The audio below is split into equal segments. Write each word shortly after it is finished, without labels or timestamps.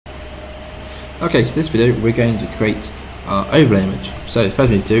Okay, so this video we're going to create our overlay image. So the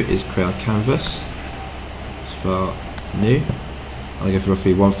first thing to do is create our canvas. For new, I'm going to go for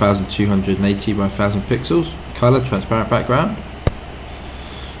roughly 1280 by 1000 pixels. Color, transparent background.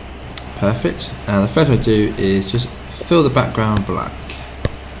 Perfect. And the first thing to do is just fill the background black.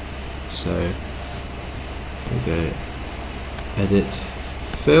 So we go edit,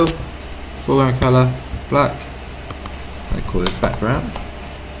 fill, foreground color, black. I call it background.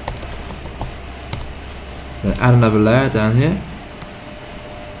 Then add another layer down here.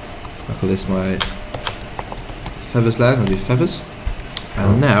 I call this my feathers layer. I'm going to do feathers.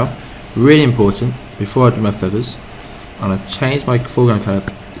 And now, really important, before I do my feathers, I'm going to change my foreground color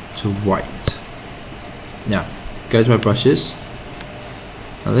to white. Now, go to my brushes.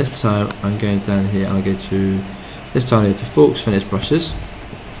 Now this time I'm going down here and I go to Forks Finish Brushes.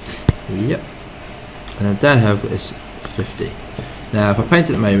 Yep. And then down here I've got this 50. Now if I paint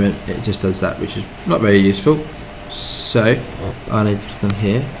at the moment it just does that, which is not very useful. So I need to click on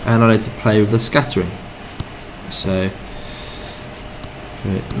here and I need to play with the scattering. So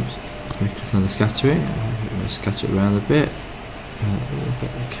click on the scattering, scatter it around a bit,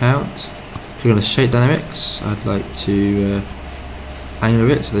 count. Click on the shape dynamics. I'd like to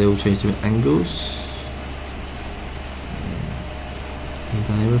angle it so they all change to angles. And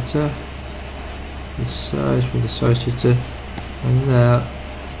diameter, the size, with the size shifter, and now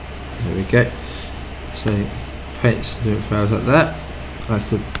there we go. So paints different files like that. That's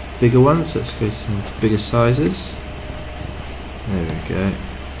the bigger ones, so let's go to some bigger sizes. There we go.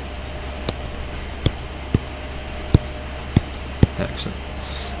 Excellent.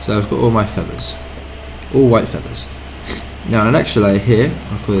 So I've got all my feathers, all white feathers. Now an extra layer here,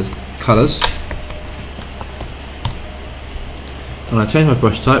 I'll call this colours. And I change my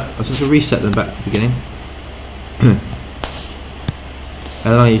brush type, I'll just reset them back to the beginning.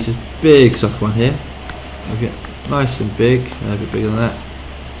 And then I use this big soft one here. I'll get nice and big, a bit bigger than that.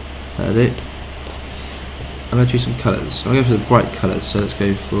 That'll do. I'm going to choose some colours. I'll go for the bright colours, so let's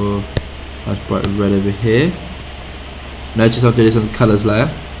go for nice bright red over here. Notice I'll do this on the colours layer,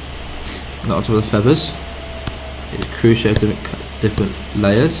 not on top of the feathers. It's crucial to make different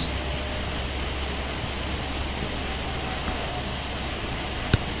layers.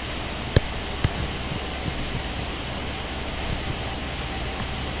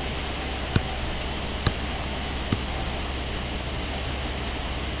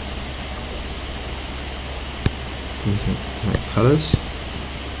 Different colours.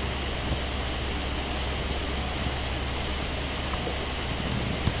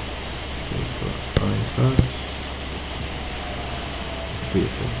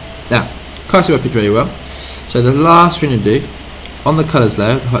 Beautiful. Now, can't see my picture very well. So the last thing to do on the colours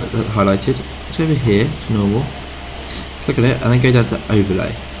layer highlighted, let's go over here to normal, click on it, and then go down to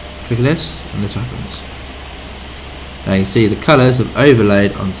overlay. Click on this, and this happens. Now you can see the colours have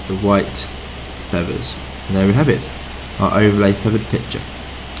overlaid onto the white feathers. And there we have it, our overlay feathered picture.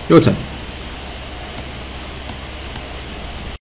 Your turn.